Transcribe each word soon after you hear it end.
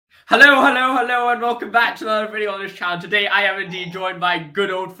Hello, and welcome back to another video on this channel. Today, I am indeed joined by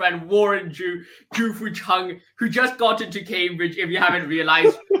good old friend Warren Zhu Chung, who just got into Cambridge. If you haven't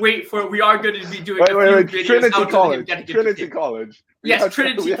realized, wait for it. We are going to be doing a few videos Trinity out College. of him getting Trinity into College. Yes,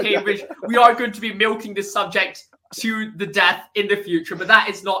 Trinity Cambridge. We are going to be milking this subject to the death in the future, but that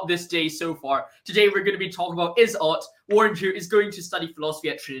is not this day so far. Today, we're going to be talking about is ought. Warren Zhu is going to study philosophy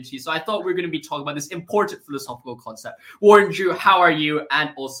at Trinity, so I thought we were going to be talking about this important philosophical concept. Warren Zhu, how are you?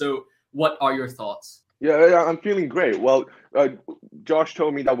 And also, what are your thoughts? Yeah, I'm feeling great. Well, Josh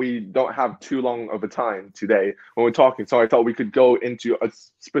told me that we don't have too long of a time today when we're talking, so I thought we could go into a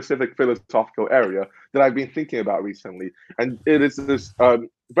specific philosophical area that I've been thinking about recently, and it is this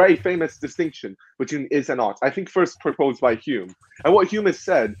very famous distinction between is and ought. I think first proposed by Hume, and what Hume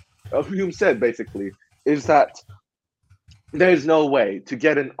said basically is that there is no way to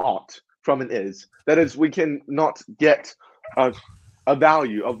get an ought from an is. That is, we can not get a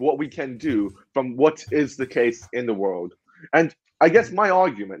value of what we can do from what is the case in the world. And I guess my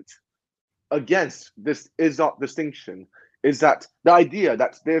argument against this is ought distinction is that the idea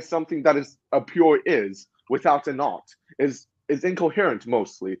that there's something that is a pure is without an ought is incoherent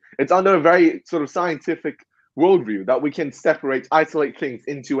mostly. It's under a very sort of scientific worldview that we can isolate things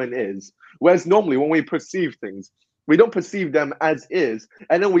into an is. Whereas normally when we perceive things, we don't perceive them as is,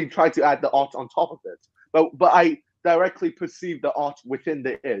 and then we try to add the ought on top of it. But I directly perceive the ought within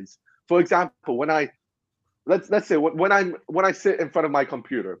the is. For example, when I let's say when I sit in front of my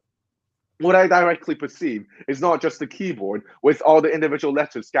computer, what I directly perceive is not just the keyboard with all the individual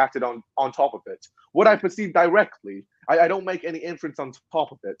letters scattered on top of it. What I perceive directly, I don't make any inference on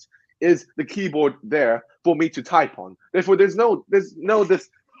top of it, is the keyboard there for me to type on. Therefore, there's no this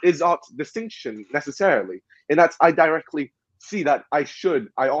is ought distinction necessarily, in that I directly see that I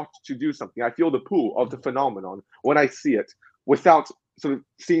ought to do something. I feel the pull of the phenomenon when I see it without sort of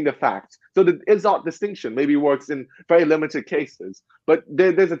seeing the fact. So the is ought distinction maybe works in very limited cases, but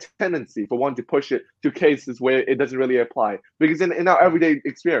there's a tendency for one to push it to cases where it doesn't really apply. Because in our everyday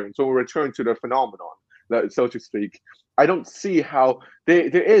experience, when we return to the phenomenon, so to speak, I don't see how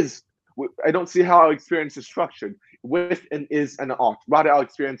I don't see how our experience is structured with an is and an ought. Rather, our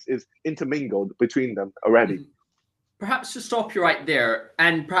experience is intermingled between them already. Mm-hmm. Perhaps to stop you right there,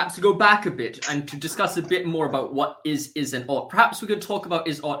 and perhaps to go back a bit and to discuss a bit more about what is and ought. Perhaps we could talk about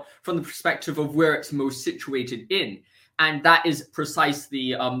is ought from the perspective of where it's most situated in, and that is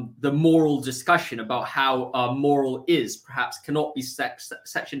precisely the moral discussion about how moral is perhaps cannot be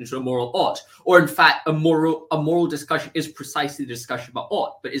sectioned into a moral ought, or in fact a moral discussion is precisely the discussion about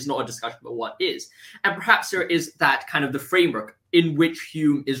ought, but is not a discussion about what is. And perhaps there is that kind of the framework in which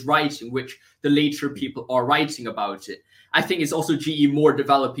Hume is writing, which the later people are writing about it. I think it's also G.E. Moore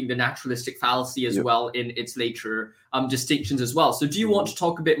developing the naturalistic fallacy as well in its later distinctions as well. So do you want to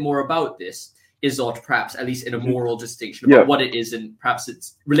talk a bit more about this? Is ought perhaps, at least in a moral distinction, about what it is and perhaps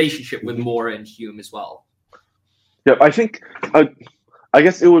its relationship with Moore and Hume as well? Yeah, I think, I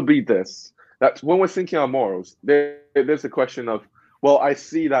guess it would be this, that when we're thinking on morals, there's a question of, well, I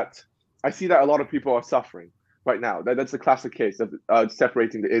see that a lot of people are suffering right now. That's the classic case of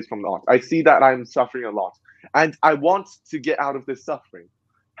separating the is from the ought. I see that I'm suffering a lot, and I want to get out of this suffering.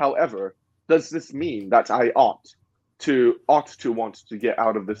 However, does this mean that I ought to want to get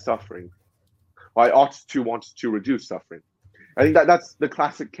out of this suffering? Or I ought to want to reduce suffering? I think that's the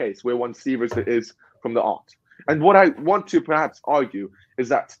classic case where one severs the is from the ought. And what I want to perhaps argue is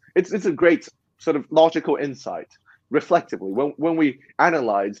that it's a great sort of logical insight, reflectively, when we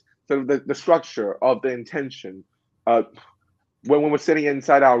analyze sort of the structure of the intention, when we're sitting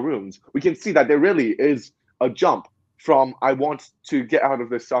inside our rooms, we can see that there really is a jump from I want to get out of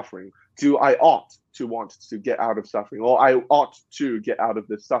this suffering to I ought to want to get out of suffering, or I ought to get out of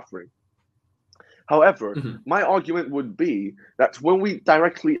this suffering. However, my argument would be that when we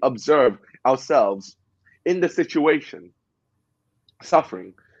directly observe ourselves in the situation,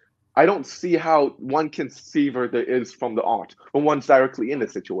 suffering, I don't see how one can sever the is from the ought when one's directly in the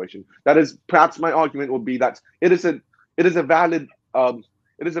situation. That is, perhaps my argument would be that it is a valid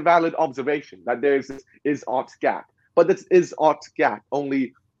observation that there is this is ought gap, but this is ought gap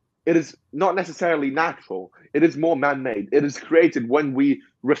only. It is not necessarily natural. It is more man-made. It is created when we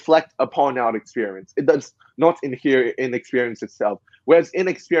reflect upon our experience. It does not inhere in experience itself. Whereas in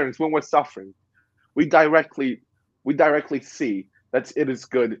experience, when we're suffering, we directly see that it is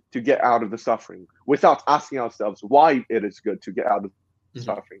good to get out of the suffering without asking ourselves why it is good to get out of the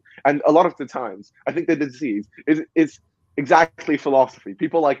suffering. And a lot of the times, I think the disease is exactly philosophy.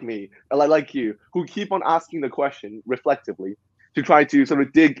 People like me, like you, who keep on asking the question reflectively, to try to sort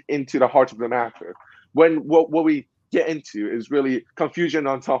of dig into the heart of the matter. When what we get into is really confusion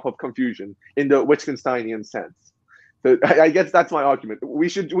on top of confusion in the Wittgensteinian sense. So I guess that's my argument. We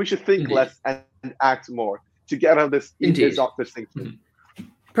should think Indeed. less and act more to get out of this Indeed. distinction. Mm-hmm.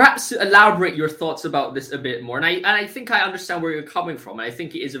 Perhaps elaborate your thoughts about this a bit more, and I think I understand where you're coming from, and I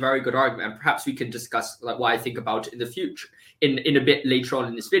think it is a very good argument. And perhaps we can discuss like why I think about it in the future in a bit later on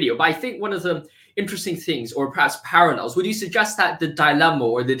in this video. But I think one of the interesting things, or perhaps parallels, would you suggest that the dilemma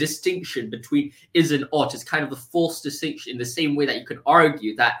or the distinction between is and ought is kind of a false distinction in the same way that you could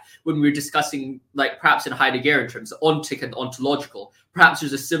argue that when we were discussing, like perhaps in Heideggerian terms, the ontic and the ontological, perhaps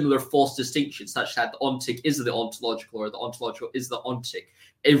there's a similar false distinction such that the ontic is the ontological or the ontological is the ontic,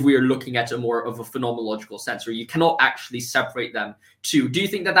 if we are looking at a more of a phenomenological sense, or you cannot actually separate them two. Do you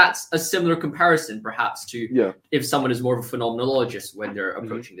think that that's a similar comparison, perhaps, to if someone is more of a phenomenologist when they're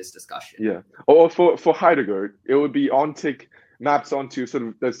approaching this discussion? Yeah. Or for Heidegger, it would be ontic maps onto sort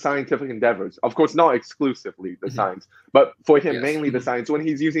of the scientific endeavors. Of course, not exclusively the science, but for him, mainly the science, when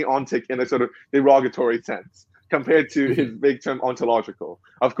he's using ontic in a sort of derogatory sense, compared to his big term ontological.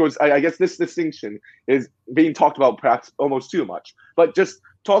 Of course, I guess this distinction is being talked about perhaps almost too much. But just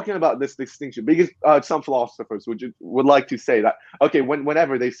talking about this distinction, because some philosophers would like to say that, okay,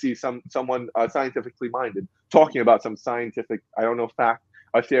 whenever they see someone scientifically minded talking about some scientific, I don't know, fact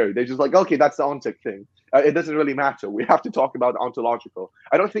or theory, they're just like, okay, that's the ontic thing. It doesn't really matter. We have to talk about ontological.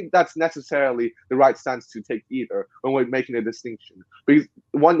 I don't think that's necessarily the right stance to take either when we're making a distinction. Because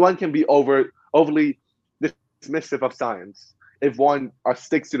one can be overly dismissive of science if one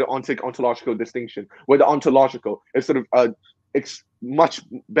sticks to the ontological distinction, where the ontological is sort of it's much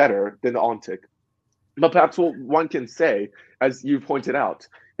better than the ontic. But perhaps what one can say, as you pointed out,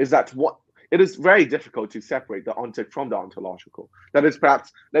 is that it is very difficult to separate the ontic from the ontological. That is,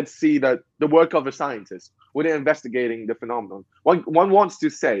 perhaps, let's see that the work of a scientist when investigating the phenomenon. One wants to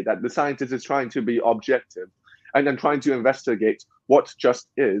say that the scientist is trying to be objective and then trying to investigate what just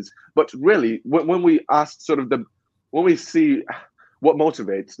is. But really, when we ask when we see what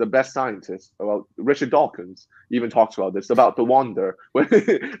motivates the best scientists, well, Richard Dawkins even talks about this, about the wonder. When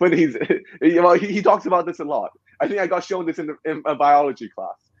he talks about this a lot. I think I got shown this in a biology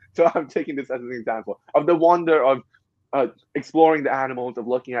class. So I'm taking this as an example of the wonder of exploring the animals, of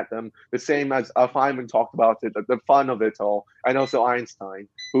looking at them, the same as Feynman talked about it, the fun of it all, and also Einstein,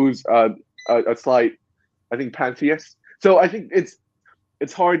 who's a slight, I think, pantheist. So I think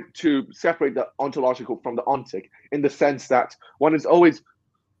it's hard to separate the ontological from the ontic in the sense that one is always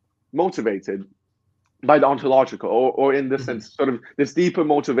motivated by the ontological, or in this sense, sort of this deeper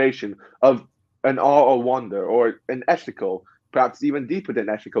motivation of an awe or wonder, or an ethical, perhaps even deeper than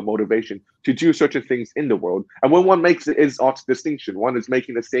ethical motivation to do certain things in the world. And when one makes the is-ought distinction, one is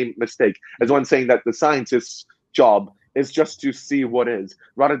making the same mistake as one saying that the scientist's job is just to see what is,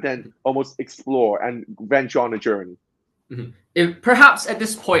 rather than almost explore and venture on a journey. Perhaps at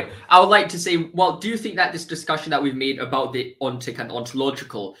this point, I would like to say, well, do you think that this discussion that we've made about the ontic and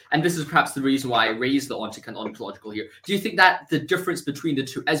ontological, and this is perhaps the reason why I raised the ontic and ontological here, do you think that the difference between the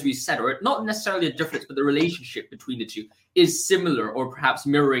two, as we said, or not necessarily a difference, but the relationship between the two is similar, or perhaps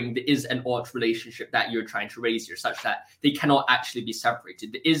mirroring the is and ought relationship that you're trying to raise here, such that they cannot actually be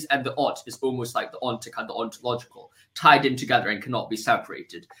separated? The is and the ought is almost like the ontic and the ontological, tied in together and cannot be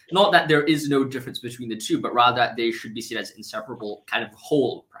separated. Not that there is no difference between the two, but rather that they should be seen as inseparable kind of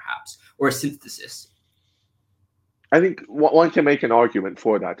whole, perhaps, or a synthesis. I think one can make an argument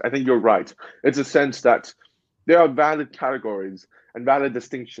for that. I think you're right. It's a sense that there are valid categories and valid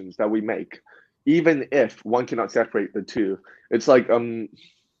distinctions that we make, even if one cannot separate the two. It's like an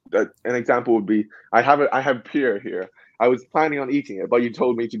example would be, I have pear here. I was planning on eating it, but you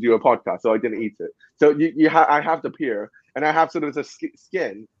told me to do a podcast, so I didn't eat it. So I have the pear, and I have sort of the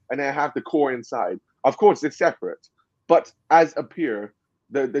skin, and I have the core inside. Of course, it's separate, but as a pear,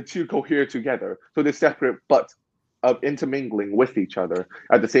 the two cohere together. So they're separate, but intermingling with each other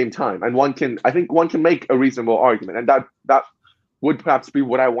at the same time. And I think one can make a reasonable argument, and that would perhaps be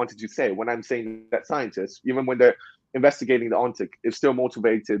what I wanted to say when I'm saying that scientists, even when they're investigating the ontic, is still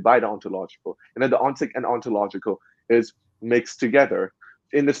motivated by the ontological, and then the ontic and ontological is mixed together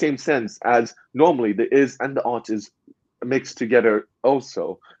in the same sense as normally the is and the ought is mixed together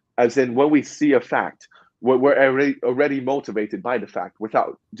also, as in when we see a fact, we're already motivated by the fact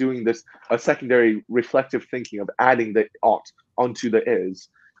without doing a secondary reflective thinking of adding the ought onto the is.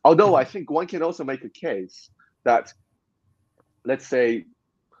 Although I think one can also make a case that, let's say,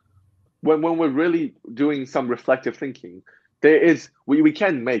 when we're really doing some reflective thinking, we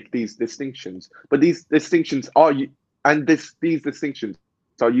can make these distinctions, but these distinctions these distinctions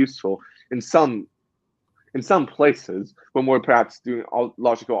are useful in some places when we're perhaps doing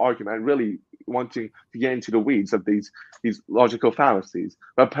logical argument and really wanting to get into the weeds of these logical fallacies,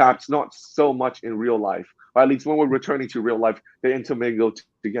 but perhaps not so much in real life. Or at least when we're returning to real life, they intermingle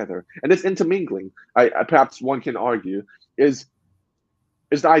together. And this intermingling, I perhaps one can argue, is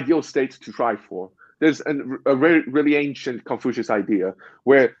the ideal state to strive for. There's a really ancient Confucius idea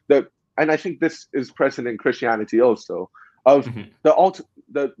where and I think this is present in Christianity also, of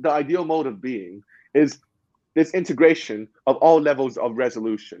the ideal mode of being is this integration of all levels of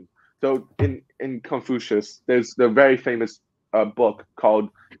resolution. So in Confucius, there's the very famous book called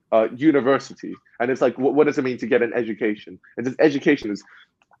University, and it's like, what does it mean to get an education? And this education is,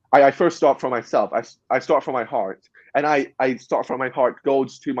 I first start from myself. I start from my heart, and I start from my heart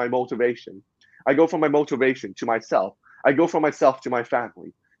goes to my motivation. I go from my motivation to myself. I go from myself to my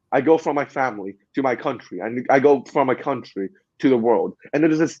family. I go from my family to my country, and I go from my country to the world. And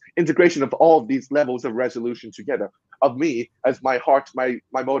there's this integration of all of these levels of resolution together, of me as my heart, my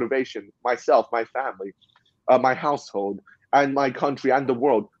motivation, myself, my family, my household, and my country and the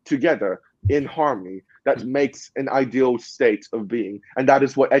world together in harmony. That makes an ideal state of being. And that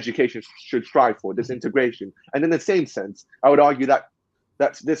is what education should strive for, this integration. And in the same sense, I would argue that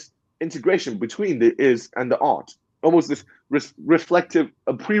that's this integration between the is and the ought, almost this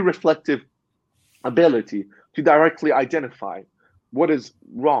pre-reflective ability to directly identify what is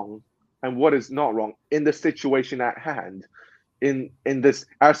wrong and what is not wrong in the situation at hand, in this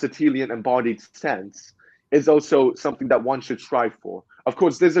Aristotelian embodied sense, is also something that one should strive for. Of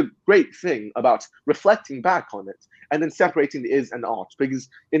course, there's a great thing about reflecting back on it and then separating the is and ought, because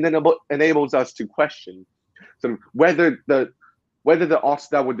it enables us to question sort of whether the ought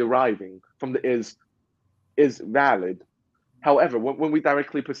that we're deriving from the is valid. However, when we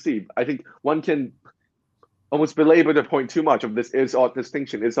directly perceive, I think one can almost belabor the point too much of this is-ought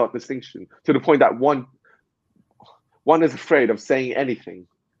distinction, to the point that one is afraid of saying anything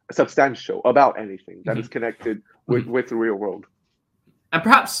substantial about anything that is connected with the real world. And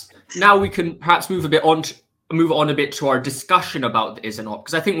perhaps now we can move on a bit to our discussion about the is and ought,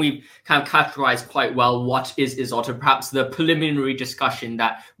 because I think we've kind of categorized quite well what is ought, and perhaps the preliminary discussion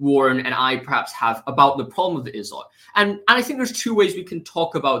that Warren and I perhaps have about the problem of the is ought. And I think there's two ways we can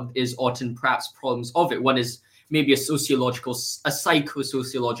talk about is ought and perhaps problems of it. One is maybe a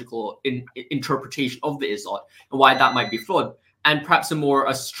psychosociological interpretation of the is ought and why that might be flawed, and perhaps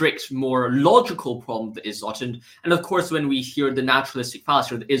a strict, more logical problem of the is ought. And of course, when we hear the naturalistic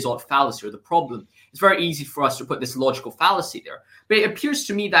fallacy or the is ought fallacy or the problem, it's very easy for us to put this logical fallacy there. But it appears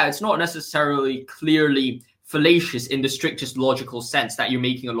to me that it's not necessarily clearly fallacious in the strictest logical sense that you're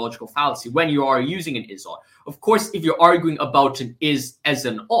making a logical fallacy when you are using an is ought. Of course, if you're arguing about an is as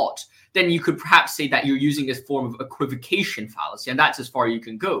an ought, then you could perhaps say that you're using a form of equivocation fallacy, and that's as far as you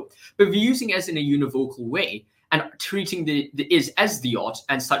can go. But if you're using it as in a univocal way, and treating the is as the ought,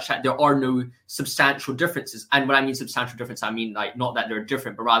 and such that there are no substantial differences. And when I mean substantial difference, I mean like not that they're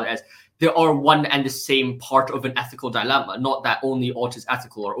different, but rather as they are one and the same part of an ethical dilemma, not that only ought is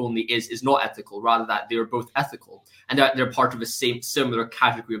ethical or only is not ethical, rather that they're both ethical and that they're part of a similar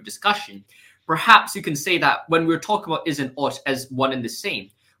category of discussion. Perhaps you can say that when we're talking about is and ought as one and the same,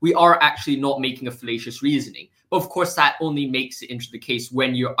 we are actually not making a fallacious reasoning. But of course, that only makes it into the case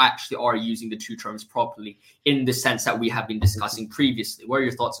when you actually are using the two terms properly in the sense that we have been discussing previously. What are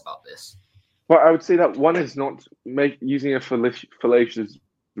your thoughts about this? Well, I would say that one is not using a fallacious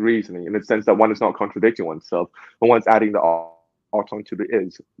reasoning in the sense that one is not contradicting oneself when one's adding the ought onto the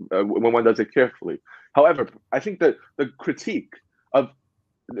is, when one does it carefully. However, I think that the critique of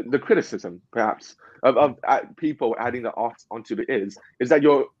the criticism, perhaps, of people adding the ought onto the is that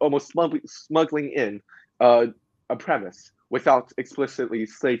you're almost smuggling in a premise without explicitly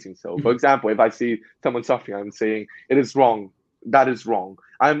stating so. For example, if I see someone suffering, I'm saying it is wrong, that is wrong.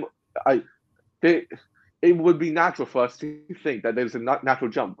 It would be natural for us to think that there's a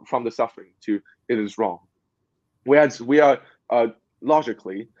natural jump from the suffering to it is wrong, whereas we are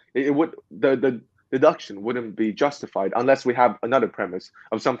logically, the deduction wouldn't be justified unless we have another premise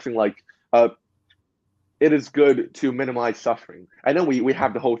of something like it is good to minimize suffering. And then we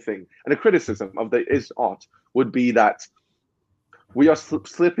have the whole thing. And the criticism of the is ought would be that we are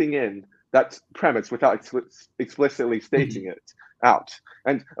slipping in that premise without explicitly stating it out.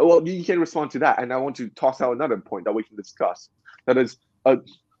 And well, you can respond to that. And I want to toss out another point that we can discuss. That is the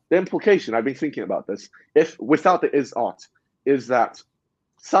implication. I've been thinking about this. If without the is ought, is that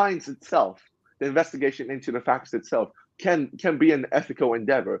science itself, the investigation into the facts itself, can be an ethical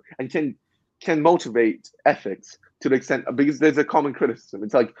endeavor and can motivate ethics to the extent, because there's a common criticism.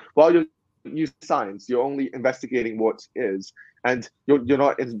 It's like, while you use science, you're only investigating what is, and you're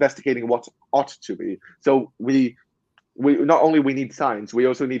not investigating what ought to be. So we we not only we need science, we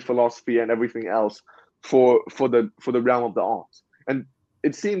also need philosophy and everything else for the realm of the arts. And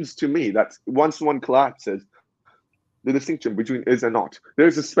it seems to me that once one collapses the distinction between is and not,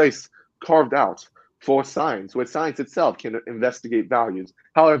 there's a space carved out for science, where science itself can investigate values.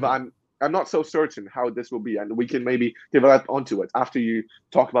 However, I'm not so certain how this will be, and we can maybe develop onto it after you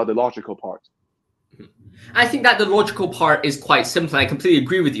talk about the logical part. I think that the logical part is quite simple. I completely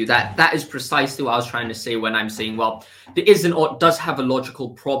agree with you that that is precisely what I was trying to say when I'm saying, well, the is and ought does have a logical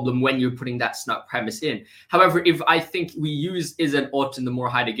problem when you're putting that snug premise in. However, if I think we use is and ought in the more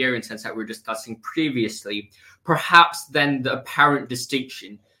Heideggerian sense that we were discussing previously, perhaps then the apparent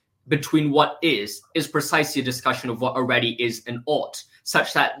distinction between what is precisely a discussion of what already is and ought,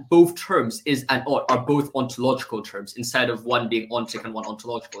 such that both terms is and ought are both ontological terms instead of one being ontic and one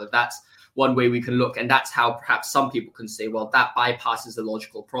ontological. If that's one way we can look, and that's how perhaps some people can say, well, that bypasses the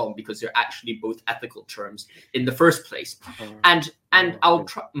logical problem because they're actually both ethical terms in the first place. And I'll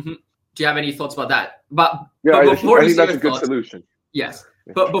try. Do you have any thoughts about that? But before I think that's a good solution. Yes.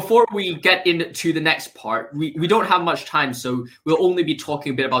 But before we get into the next part, we don't have much time, so we'll only be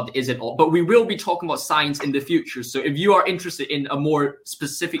talking a bit about the is and ought, but we will be talking about science in the future. So if you are interested in a more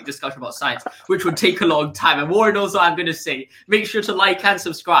specific discussion about science, which would take a long time, and Warren knows what I'm going to say, make sure to like and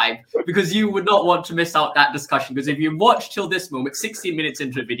subscribe, because you would not want to miss out that discussion. Because if you watched till this moment, 16 minutes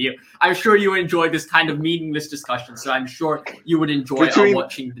into the video, I'm sure you enjoy this kind of meaningless discussion. So I'm sure you would enjoy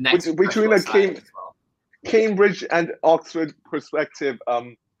watching the next. Between Cambridge and Oxford perspective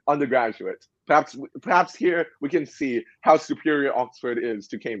undergraduate. Perhaps here we can see how superior Oxford is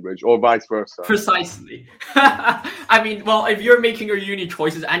to Cambridge, or vice versa. Precisely. I mean, well, if you're making your uni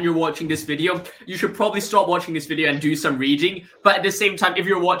choices and you're watching this video, you should probably stop watching this video and do some reading. But at the same time, if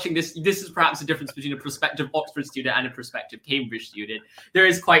you're watching this is perhaps a difference between a prospective Oxford student and a prospective Cambridge student. There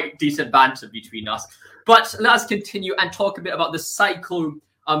is quite decent banter between us. But let us continue and talk a bit about the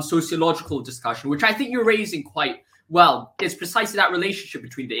sociological discussion, which I think you're raising quite well. It's precisely that relationship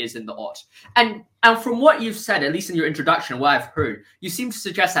between the is and the ought. And from what you've said, at least in your introduction, what I've heard, you seem to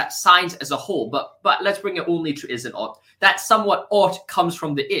suggest that science as a whole, but let's bring it only to is and ought, that somewhat ought comes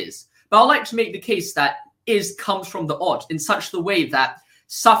from the is. But I'd like to make the case that is comes from the ought in such the way that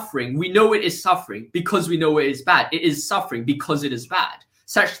suffering, we know it is suffering because we know it is bad. It is suffering because it is bad,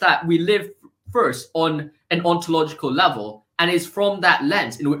 such that we live first on an ontological level, and it's from that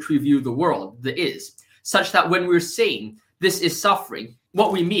lens in which we view the world, the is, such that when we're saying this is suffering,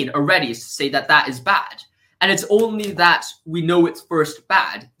 what we mean already is to say that that is bad. And it's only that we know it's first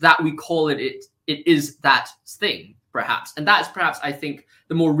bad that we call it is that thing, perhaps. And that's perhaps, I think,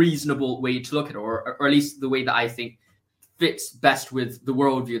 the more reasonable way to look at it, or at least the way that I think fits best with the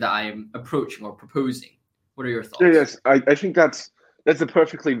worldview that I am approaching or proposing. What are your thoughts? Yes, I think that's a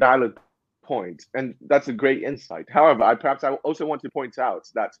perfectly valid point, and that's a great insight. However, I also want to point out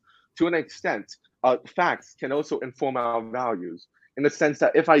that to an extent, facts can also inform our values, in the sense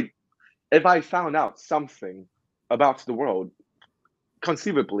that if I found out something about the world,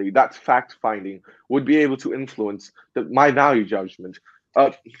 conceivably that fact finding would be able to influence my value judgment.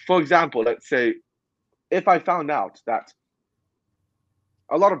 For example, let's say if I found out that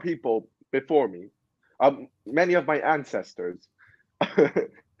a lot of people before me, many of my ancestors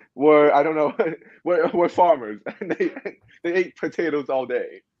were, I don't know, were farmers, and they ate potatoes all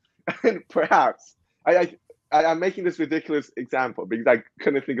day. And perhaps I'm making this ridiculous example because I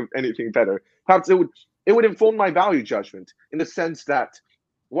couldn't think of anything better. Perhaps it would inform my value judgment, in the sense that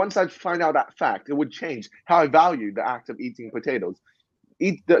once I find out that fact, it would change how I value the act of eating potatoes.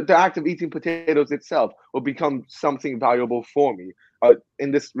 The act of eating potatoes itself will become something valuable for me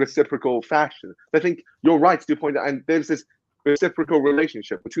in this reciprocal fashion. I think you're right to point out, and there's this reciprocal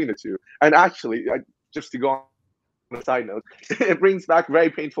relationship between the two. And actually, just to go on a side note, it brings back very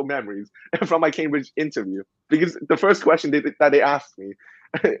painful memories from my Cambridge interview, because the first question that they asked me,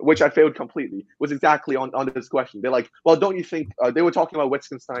 which I failed completely, was exactly on this question. They're like, well, don't you think, they were talking about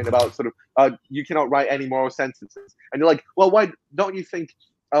Wittgenstein, about sort of, you cannot write any moral sentences. And you're like, well, why don't you think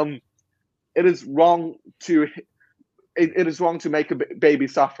it is wrong to make a baby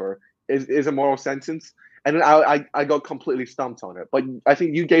suffer is a moral sentence? And then I got completely stumped on it. But I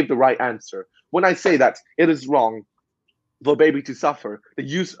think you gave the right answer. When I say that it is wrong for a baby to suffer, the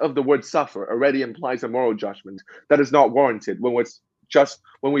use of the word suffer already implies a moral judgment that is not warranted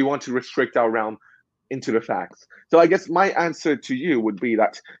when we want to restrict our realm into the facts. So I guess my answer to you would be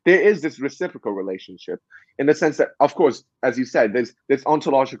that there is this reciprocal relationship, in the sense that, of course, as you said, there's this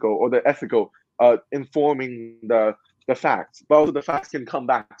ontological or the ethical informing the facts, but also the facts can come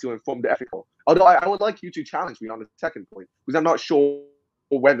back to inform the ethical. Although I would like you to challenge me on the second point, because I'm not sure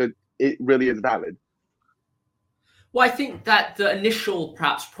whether it really is valid. Well, I think that the initial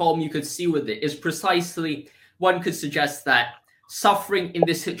perhaps problem you could see with it is precisely one could suggest that suffering in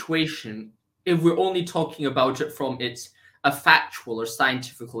this situation, if we're only talking about it from its a factual or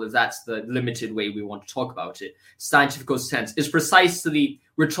scientifical, if that's the limited way we want to talk about it, scientific sense, is precisely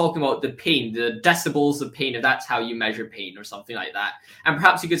we're talking about the pain, the decibels of pain, if that's how you measure pain or something like that. And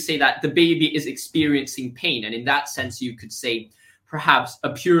perhaps you could say that the baby is experiencing pain. And in that sense, you could say perhaps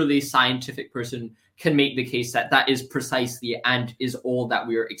a purely scientific person can make the case that that is precisely and is all that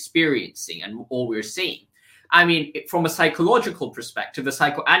we're experiencing and all we're seeing. I mean, from a psychological perspective, the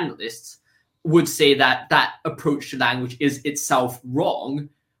psychoanalysts would say that that approach to language is itself wrong,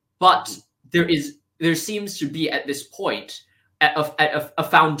 but there seems to be at this point a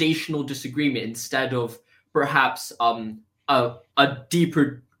foundational disagreement instead of perhaps a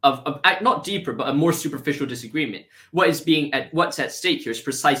deeper not deeper but a more superficial disagreement. What's at stake here is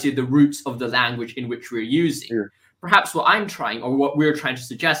precisely the roots of the language in which we're using. Yeah. Perhaps what I'm trying or what we're trying to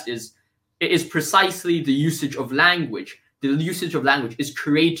suggest is it is precisely the usage of language. The usage of language is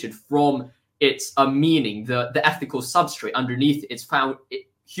created from its meaning, the ethical substrate underneath it's found.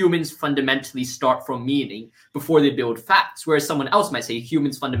 Humans fundamentally start from meaning before they build facts, whereas someone else might say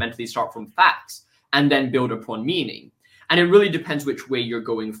humans fundamentally start from facts and then build upon meaning. And it really depends which way you're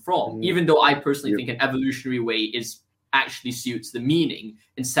going from, even though I personally think an evolutionary way actually suits the meaning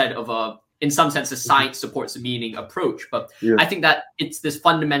instead of in some sense, the science supports the meaning approach. But I think that it's this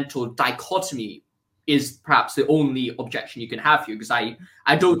fundamental dichotomy is perhaps the only objection you can have here, because I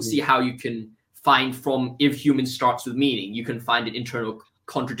don't see how you can find from if human starts with meaning, you can find an internal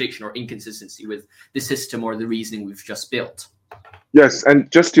contradiction or inconsistency with the system or the reasoning we've just built. Yes, and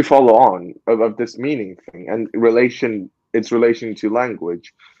just to follow on of this meaning thing and its relation to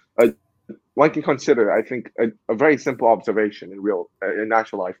language, one can consider, I think, a very simple observation in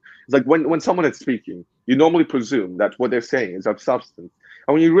actual life. It's like when someone is speaking, you normally presume that what they're saying is of substance.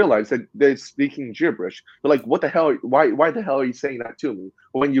 And when you realize that they're speaking gibberish, you're like, what the hell? Why the hell are you saying that to me?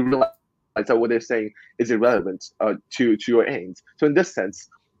 When you realize that what they're saying is irrelevant to your aims. So in this sense,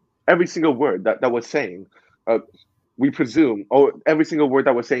 every single word that we're saying, we presume, or every single word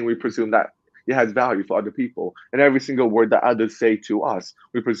that we're saying, we presume that it has value for other people. And every single word that others say to us,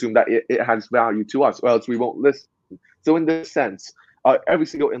 we presume that it has value to us, or else we won't listen. So in this sense, every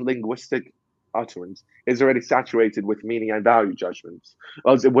single linguistic utterance is already saturated with meaning and value judgments,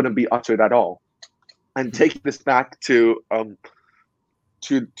 or else it wouldn't be uttered at all. And taking this back to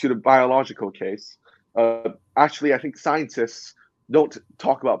the biological case, actually, I think scientists don't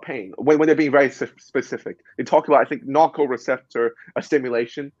talk about pain when they're being very specific. They talk about, I think, narcoreceptor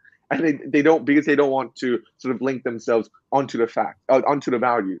stimulation, and they don't, because they don't want to sort of link themselves onto the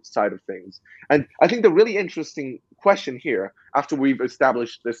value side of things. And I think the really interesting question here, after we've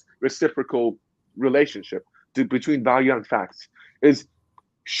established this reciprocal relationship between value and facts, is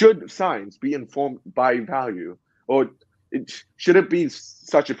should science be informed by value, or should it be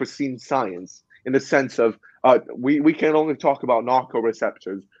such a pristine science in the sense of we can only talk about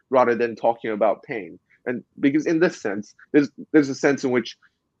narcoreceptors rather than talking about pain? And because in this sense, there's a sense in which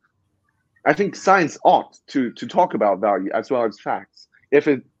I think science ought to talk about value as well as facts, if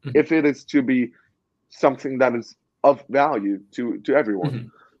it is to be something that is of value to everyone. Mm-hmm.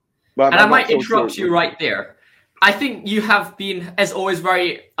 But I might interrupt you right there. I think you have been, as always,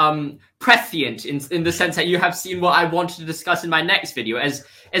 very prescient in the sense that you have seen what I wanted to discuss in my next video. As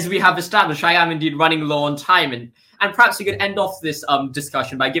we have established, I am indeed running low on time, and perhaps you could end off this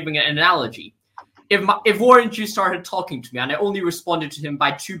discussion by giving an analogy. If Warren G started talking to me and I only responded to him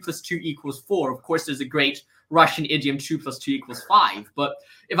by 2 + 2 = 4, of course, there's a great Russian idiom 2 + 2 = 5. But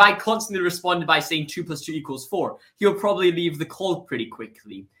if I constantly responded by saying 2 + 2 = 4, he'll probably leave the call pretty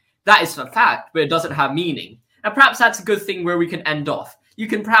quickly. That is a fact, but it doesn't have meaning. And perhaps that's a good thing where we can end off. You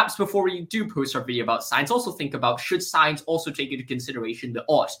can perhaps, before we do post our video about science, also think about, should science also take into consideration the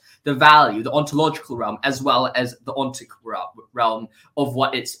ought, the value, the ontological realm, as well as the ontic realm of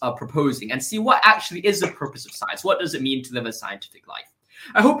what it's proposing, and see what actually is the purpose of science. What does it mean to live a scientific life?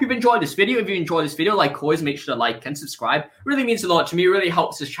 I hope you've enjoyed this video. If you enjoyed this video, like always, make sure to like and subscribe. It really means a lot to me. It really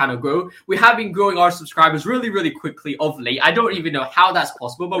helps this channel grow. We have been growing our subscribers really, really quickly of late. I don't even know how that's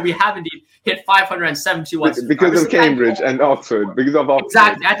possible, but we have indeed hit 571 subscribers. Because of Cambridge and Oxford. Because of Oxford.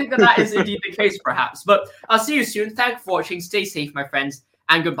 Exactly. I think that is indeed the case, perhaps. But I'll see you soon. Thanks for watching. Stay safe, my friends.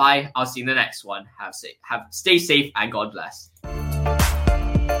 And goodbye. I'll see you in the next one. Stay safe and God bless.